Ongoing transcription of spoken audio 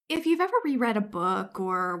If you've ever reread a book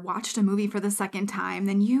or watched a movie for the second time,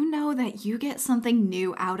 then you know that you get something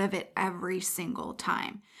new out of it every single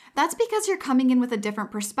time. That's because you're coming in with a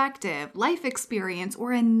different perspective, life experience,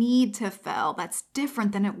 or a need to fill that's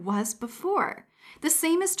different than it was before. The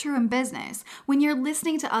same is true in business. When you're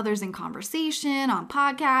listening to others in conversation, on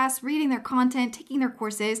podcasts, reading their content, taking their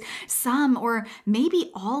courses, some or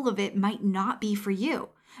maybe all of it might not be for you.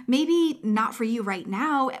 Maybe not for you right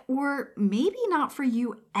now, or maybe not for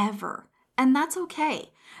you ever. And that's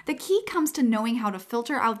okay. The key comes to knowing how to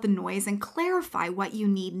filter out the noise and clarify what you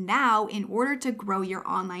need now in order to grow your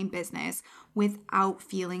online business without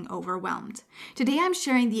feeling overwhelmed. Today, I'm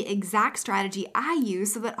sharing the exact strategy I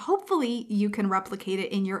use so that hopefully you can replicate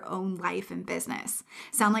it in your own life and business.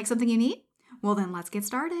 Sound like something you need? Well, then let's get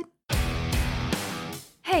started.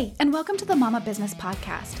 Hey, and welcome to the Mama Business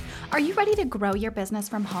Podcast. Are you ready to grow your business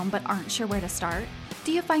from home but aren't sure where to start?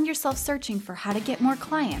 Do you find yourself searching for how to get more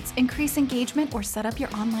clients, increase engagement, or set up your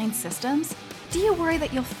online systems? Do you worry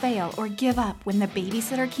that you'll fail or give up when the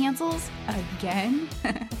babysitter cancels again?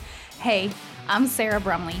 Hey, I'm Sarah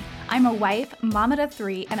Brumley. I'm a wife, mama to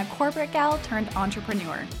 3, and a corporate gal turned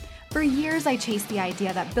entrepreneur. For years, I chased the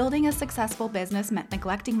idea that building a successful business meant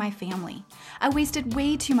neglecting my family. I wasted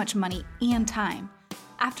way too much money and time.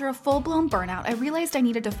 After a full-blown burnout, I realized I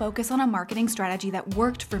needed to focus on a marketing strategy that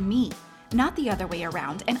worked for me, not the other way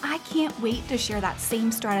around, and I can't wait to share that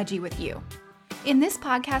same strategy with you. In this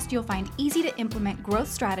podcast, you'll find easy-to-implement growth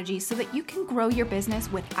strategies so that you can grow your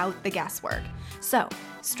business without the guesswork. So,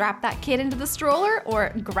 strap that kid into the stroller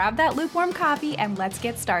or grab that lukewarm coffee and let's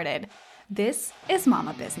get started. This is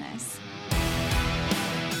Mama Business.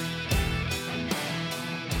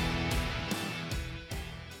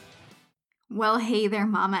 Well, hey there,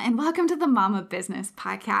 Mama, and welcome to the Mama Business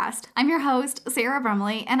Podcast. I'm your host, Sarah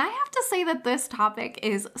Brumley, and I have to say that this topic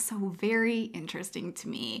is so very interesting to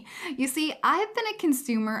me. You see, I've been a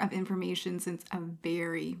consumer of information since a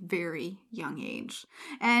very, very young age.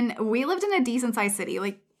 And we lived in a decent-sized city,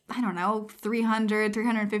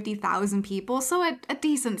 350,000 people, so a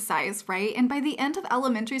decent size, right? And by the end of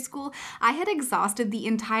elementary school, I had exhausted the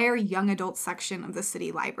entire young adult section of the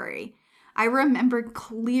city library. I remember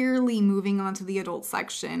clearly moving on to the adult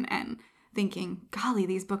section and thinking, golly,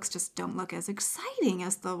 these books just don't look as exciting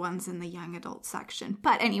as the ones in the young adult section.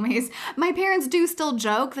 But anyways, my parents do still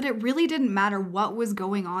joke that it really didn't matter what was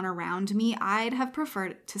going on around me. I'd have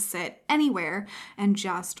preferred to sit anywhere and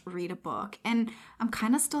just read a book. And I'm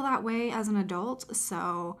kind of still that way as an adult,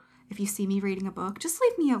 so if you see me reading a book, just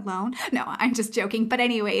leave me alone. No, I'm just joking. But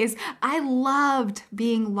anyways, I loved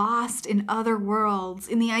being lost in other worlds,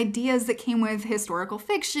 in the ideas that came with historical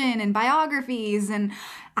fiction and biographies. And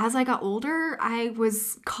as I got older, I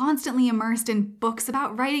was constantly immersed in books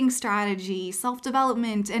about writing strategy,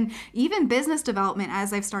 self-development, and even business development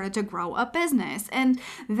as I've started to grow a business. And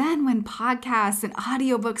then when podcasts and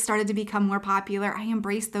audiobooks started to become more popular, I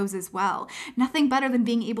embraced those as well. Nothing better than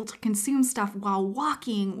being able to consume stuff while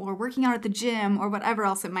walking or working out at the gym or whatever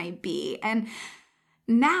else it might be. And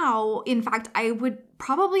now, in fact, I would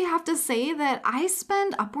probably have to say that I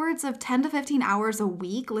spend upwards of 10 to 15 hours a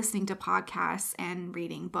week listening to podcasts and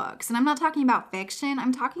reading books. And I'm not talking about fiction.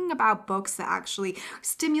 I'm talking about books that actually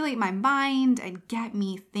stimulate my mind and get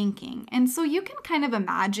me thinking. And so you can kind of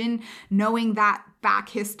imagine, knowing that back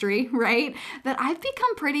history, right, that I've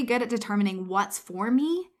become pretty good at determining what's for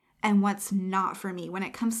me and what's not for me when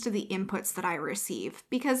it comes to the inputs that I receive.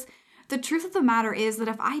 Because the truth of the matter is that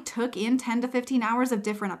if I took in 10 to 15 hours of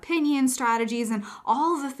different opinions, strategies, and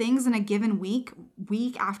all the things in a given week,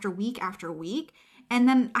 week after week after week, and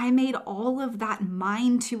then I made all of that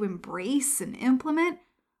mine to embrace and implement,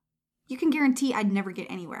 you can guarantee I'd never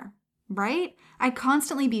get anywhere, right? I'd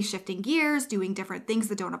constantly be shifting gears, doing different things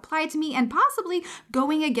that don't apply to me, and possibly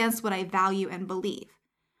going against what I value and believe.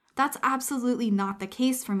 That's absolutely not the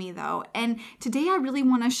case for me, though. And today I really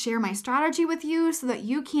want to share my strategy with you so that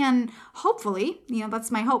you can hopefully,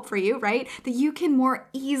 that's my hope for you, right? That you can more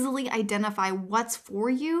easily identify what's for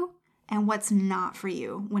you and what's not for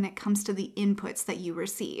you when it comes to the inputs that you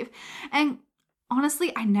receive. And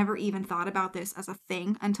honestly, I never even thought about this as a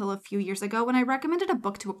thing until a few years ago when I recommended a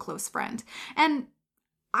book to a close friend. And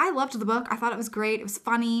I loved the book. I thought it was great. It was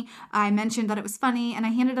funny. I mentioned that it was funny and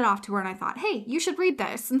I handed it off to her and I thought, hey, you should read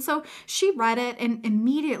this. And so she read it and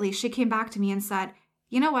immediately she came back to me and said,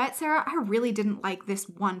 you know what, Sarah, I really didn't like this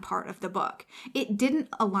one part of the book. It didn't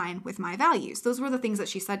align with my values. Those were the things that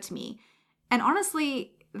she said to me. And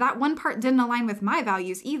honestly, that one part didn't align with my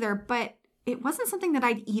values either, but it wasn't something that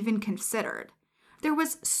I'd even considered. There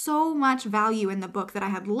was so much value in the book that I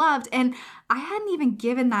had loved, and I hadn't even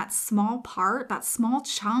given that small part, that small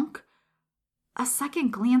chunk, a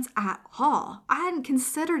second glance at all. I hadn't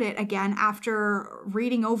considered it again after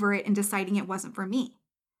reading over it and deciding it wasn't for me,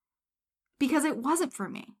 because it wasn't for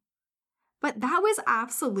me. But that was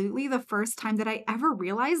absolutely the first time that I ever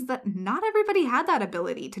realized that not everybody had that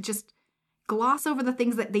ability to just gloss over the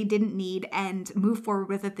things that they didn't need and move forward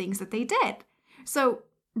with the things that they did. So,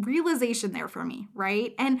 realization there for me,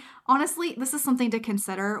 right? And honestly, this is something to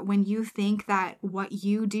consider when you think that what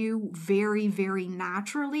you do very, very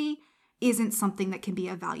naturally isn't something that can be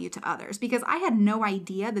of value to others, because I had no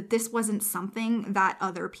idea that this wasn't something that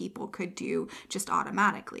other people could do just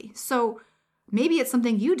automatically. So, maybe it's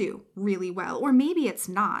something you do really well, or maybe it's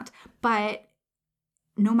not, but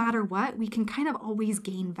no matter what, we can kind of always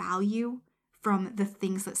gain value from the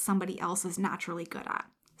things that somebody else is naturally good at.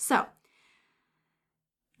 So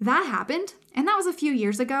that happened, and that was a few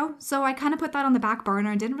years ago. So I kind of put that on the back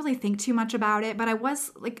burner and didn't really think too much about it, but I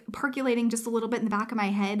was like percolating just a little bit in the back of my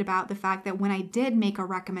head about the fact that when I did make a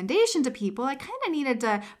recommendation to people, I kind of needed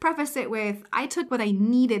to preface it with, I took what I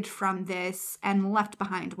needed from this and left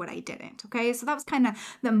behind what I didn't. Okay, so that was kind of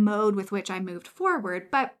the mode with which I moved forward.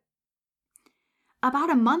 But about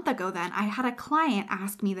a month ago then, I had a client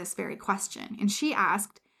ask me this very question, and she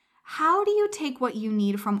asked, how do you take what you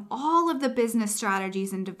need from all of the business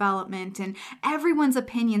strategies and development and everyone's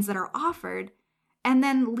opinions that are offered, and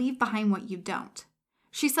then leave behind what you don't?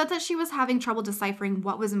 She said that she was having trouble deciphering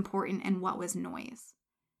what was important and what was noise.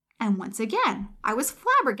 And once again, I was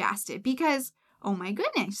flabbergasted because, oh my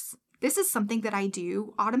goodness, this is something that I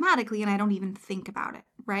do automatically and I don't even think about it,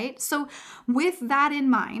 right? So with that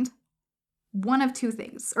in mind, one of two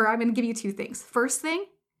things, or I'm going to give you two things. First thing,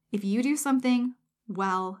 if you do something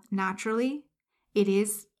well naturally, it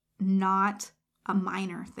is not a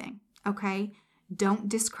minor thing, okay? Don't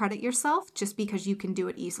discredit yourself just because you can do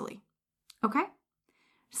it easily, okay?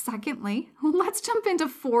 Secondly, let's jump into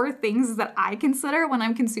 4 things that I consider when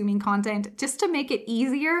I'm consuming content just to make it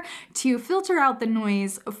easier to filter out the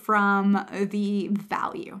noise from the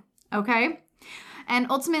value, okay? And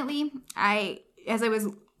ultimately, as I was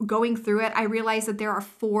going through it, I realized that there are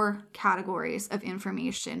 4 categories of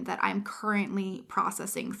information that I'm currently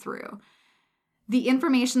processing through. The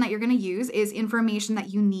information that you're going to use is information that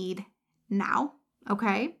you need now,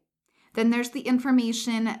 okay? Then there's the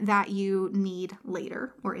information that you need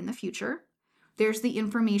later or in the future. There's the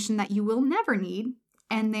information that you will never need.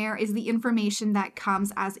 And there is the information that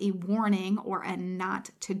comes as a warning or a not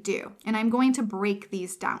to do. And I'm going to break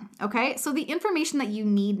these down, okay? So the information that you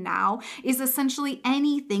need now is essentially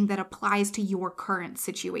anything that applies to your current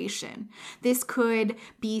situation. This could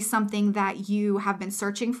be something that you have been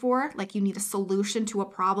searching for, like you need a solution to a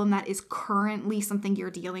problem that is currently something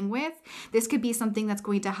you're dealing with. This could be something that's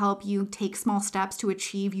going to help you take small steps to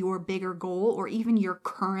achieve your bigger goal or even your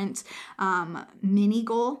current mini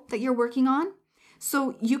goal that you're working on.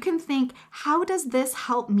 So you can think, how does this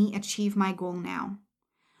help me achieve my goal now?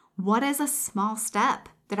 What is a small step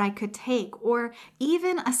that I could take, or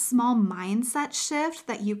even a small mindset shift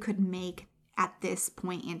that you could make at this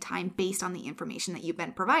point in time based on the information that you've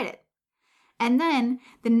been provided? And then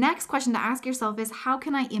the next question to ask yourself is, how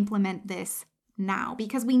can I implement this now?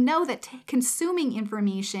 Because we know that consuming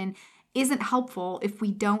information isn't helpful if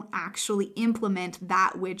we don't actually implement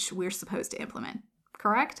that which we're supposed to implement,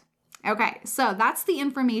 correct? Okay, so that's the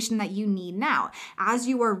information that you need now. As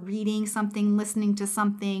you are reading something, listening to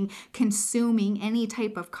something, consuming any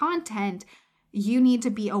type of content, you need to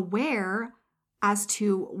be aware as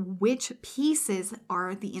to which pieces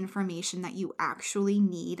are the information that you actually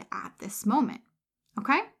need at this moment.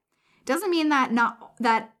 Okay? Doesn't mean that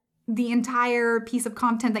that the entire piece of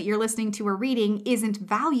content that you're listening to or reading isn't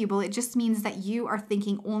valuable. It just means that you are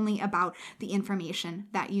thinking only about the information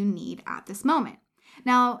that you need at this moment.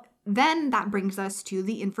 Now, then that brings us to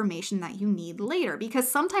the information that you need later, because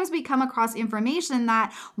sometimes we come across information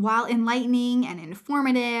that, while enlightening and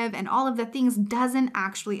informative and all of the things, doesn't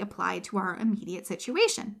actually apply to our immediate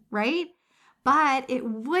situation, right? But it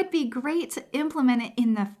would be great to implement it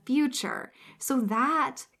in the future. So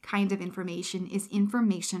that kind of information is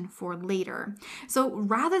information for later. So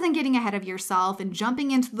rather than getting ahead of yourself and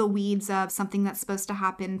jumping into the weeds of something that's supposed to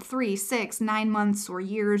happen 3, 6, 9 months or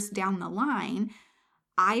years down the line,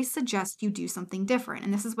 I suggest you do something different.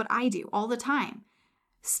 And this is what I do all the time.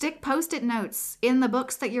 Stick Post-it notes in the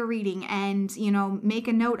books that you're reading and, make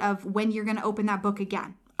a note of when you're going to open that book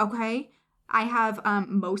again. Okay? I have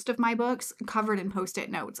most of my books covered in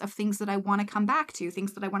Post-it notes of things that I want to come back to,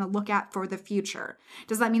 things that I want to look at for the future.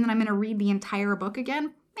 Does that mean that I'm going to read the entire book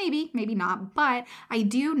again? Maybe, maybe not. But I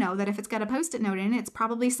do know that if it's got a Post-it note in it, it's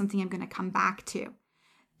probably something I'm going to come back to.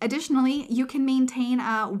 Additionally, you can maintain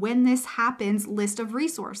a when this happens list of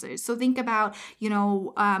resources. So think about,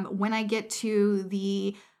 when I get to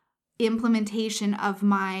the implementation of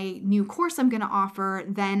my new course I'm going to offer,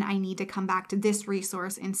 then I need to come back to this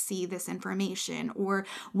resource and see this information. Or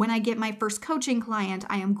when I get my first coaching client,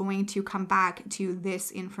 I am going to come back to this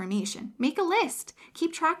information. Make a list,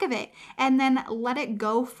 keep track of it, and then let it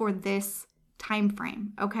go for this time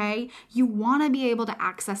frame, okay? You want to be able to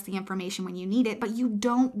access the information when you need it, but you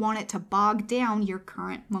don't want it to bog down your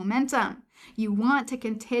current momentum. You want to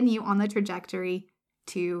continue on the trajectory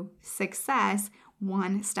to success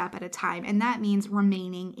one step at a time, and that means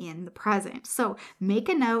remaining in the present. So make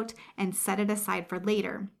a note and set it aside for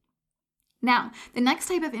later. Now, the next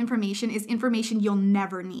type of information is information you'll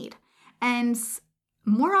never need. And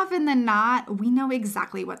more often than not, we know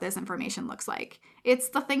exactly what this information looks like. It's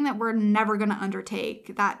the thing that we're never going to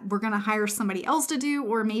undertake, that we're going to hire somebody else to do,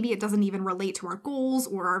 or maybe it doesn't even relate to our goals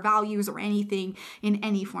or our values or anything in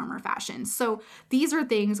any form or fashion. So these are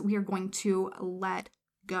things we are going to let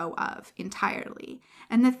go of entirely.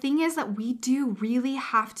 And the thing is that we do really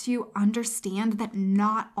have to understand that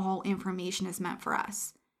not all information is meant for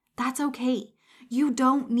us. That's okay. You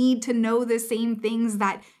don't need to know the same things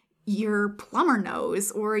that your plumber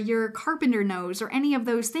knows or your carpenter knows or any of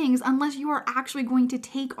those things unless you are actually going to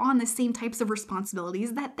take on the same types of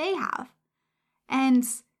responsibilities that they have. And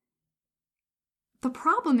the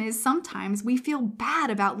problem is sometimes we feel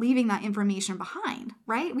bad about leaving that information behind,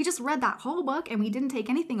 right? We just read that whole book and we didn't take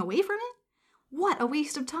anything away from it. What a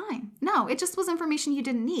waste of time. No, it just was information you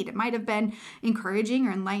didn't need. It might have been encouraging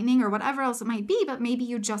or enlightening or whatever else it might be, but maybe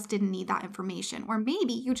you just didn't need that information. Or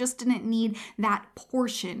maybe you just didn't need that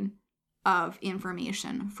portion of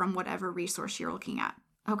information from whatever resource you're looking at,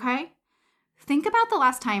 okay? Think about the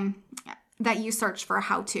last time that you searched for a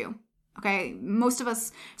how-to. Okay, most of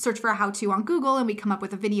us search for a how-to on Google and we come up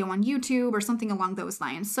with a video on YouTube or something along those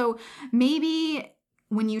lines. So maybe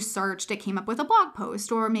when you searched, it came up with a blog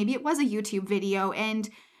post, or maybe it was a YouTube video, and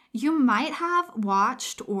you might have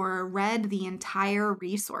watched or read the entire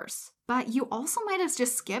resource, but you also might have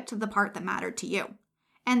just skipped the part that mattered to you.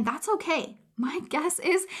 And that's okay. My guess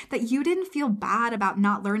is that you didn't feel bad about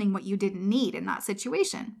not learning what you didn't need in that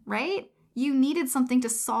situation, right? You needed something to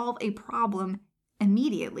solve a problem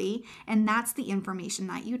immediately, and that's the information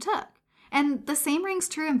that you took. And the same rings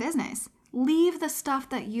true in business. Leave the stuff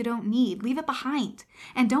that you don't need, leave it behind,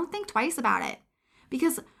 and don't think twice about it.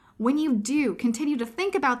 Because when you do continue to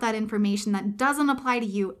think about that information that doesn't apply to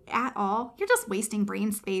you at all, you're just wasting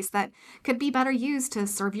brain space that could be better used to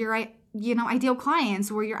serve your ideal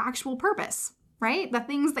clients or your actual purpose, right? The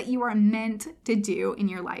things that you are meant to do in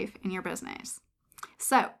your life, in your business.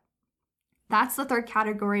 So that's the third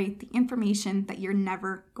category, the information that you're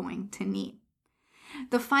never going to need.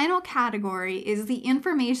 The final category is the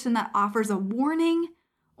information that offers a warning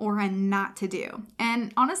or a not to do.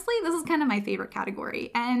 And honestly, this is kind of my favorite category,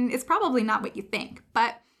 and it's probably not what you think,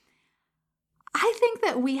 but I think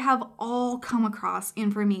that we have all come across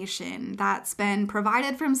information that's been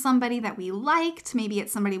provided from somebody that we liked. Maybe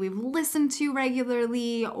it's somebody we've listened to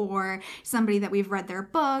regularly, or somebody that we've read their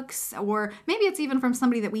books, or maybe it's even from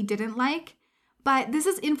somebody that we didn't like. But this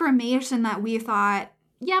is information that we thought,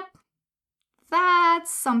 yep, that's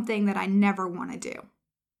something that I never want to do.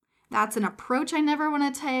 That's an approach I never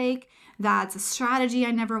want to take. That's a strategy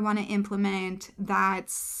I never want to implement.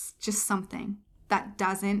 That's just something that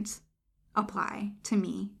doesn't apply to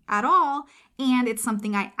me at all. And it's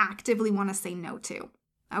something I actively want to say no to.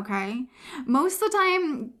 Okay? Most of the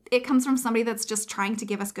time, it comes from somebody that's just trying to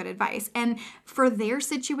give us good advice. And for their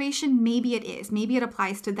situation, maybe it is. Maybe it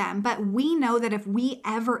applies to them. But we know that if we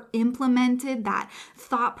ever implemented that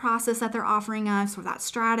thought process that they're offering us or that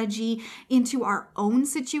strategy into our own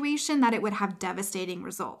situation, that it would have devastating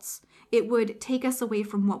results. It would take us away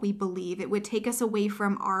from what we believe. It would take us away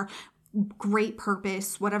from our great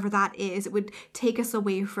purpose, whatever that is. It would take us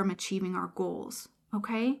away from achieving our goals.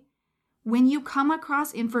 Okay? When you come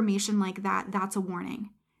across information like that, that's a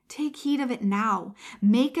warning. Take heed of it now.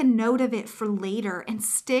 Make a note of it for later and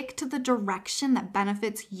stick to the direction that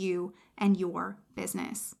benefits you and your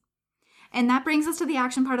business. And that brings us to the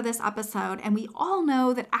action part of this episode. And we all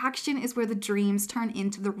know that action is where the dreams turn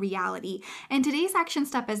into the reality. And today's action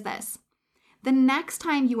step is this. The next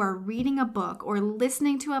time you are reading a book or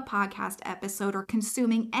listening to a podcast episode or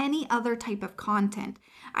consuming any other type of content,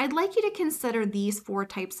 I'd like you to consider these 4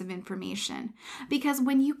 types of information. Because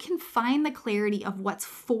when you can find the clarity of what's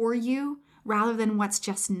for you rather than what's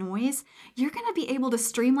just noise, you're going to be able to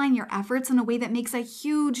streamline your efforts in a way that makes a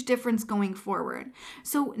huge difference going forward.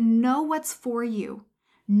 So know what's for you.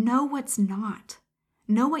 Know what's not.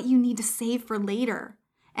 Know what you need to save for later.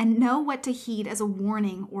 and know what to heed as a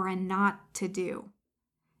warning or a not to do.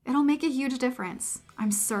 It'll make a huge difference.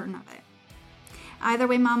 I'm certain of it. Either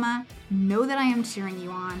way, Mama, know that I am cheering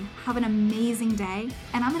you on. Have an amazing day,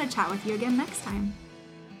 and I'm going to chat with you again next time.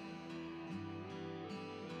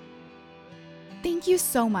 Thank you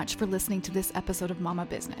so much for listening to this episode of Mama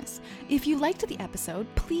Business. If you liked the episode,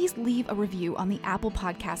 please leave a review on the Apple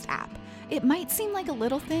Podcast app. It might seem like a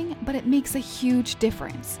little thing, but it makes a huge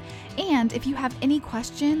difference. And if you have any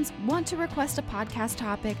questions, want to request a podcast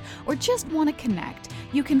topic, or just want to connect,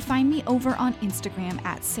 you can find me over on Instagram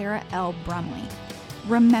at Sarah L. Brumley.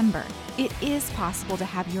 Remember, it is possible to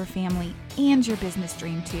have your family and your business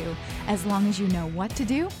dream too, as long as you know what to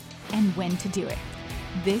do and when to do it.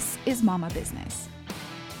 This is Mama Business.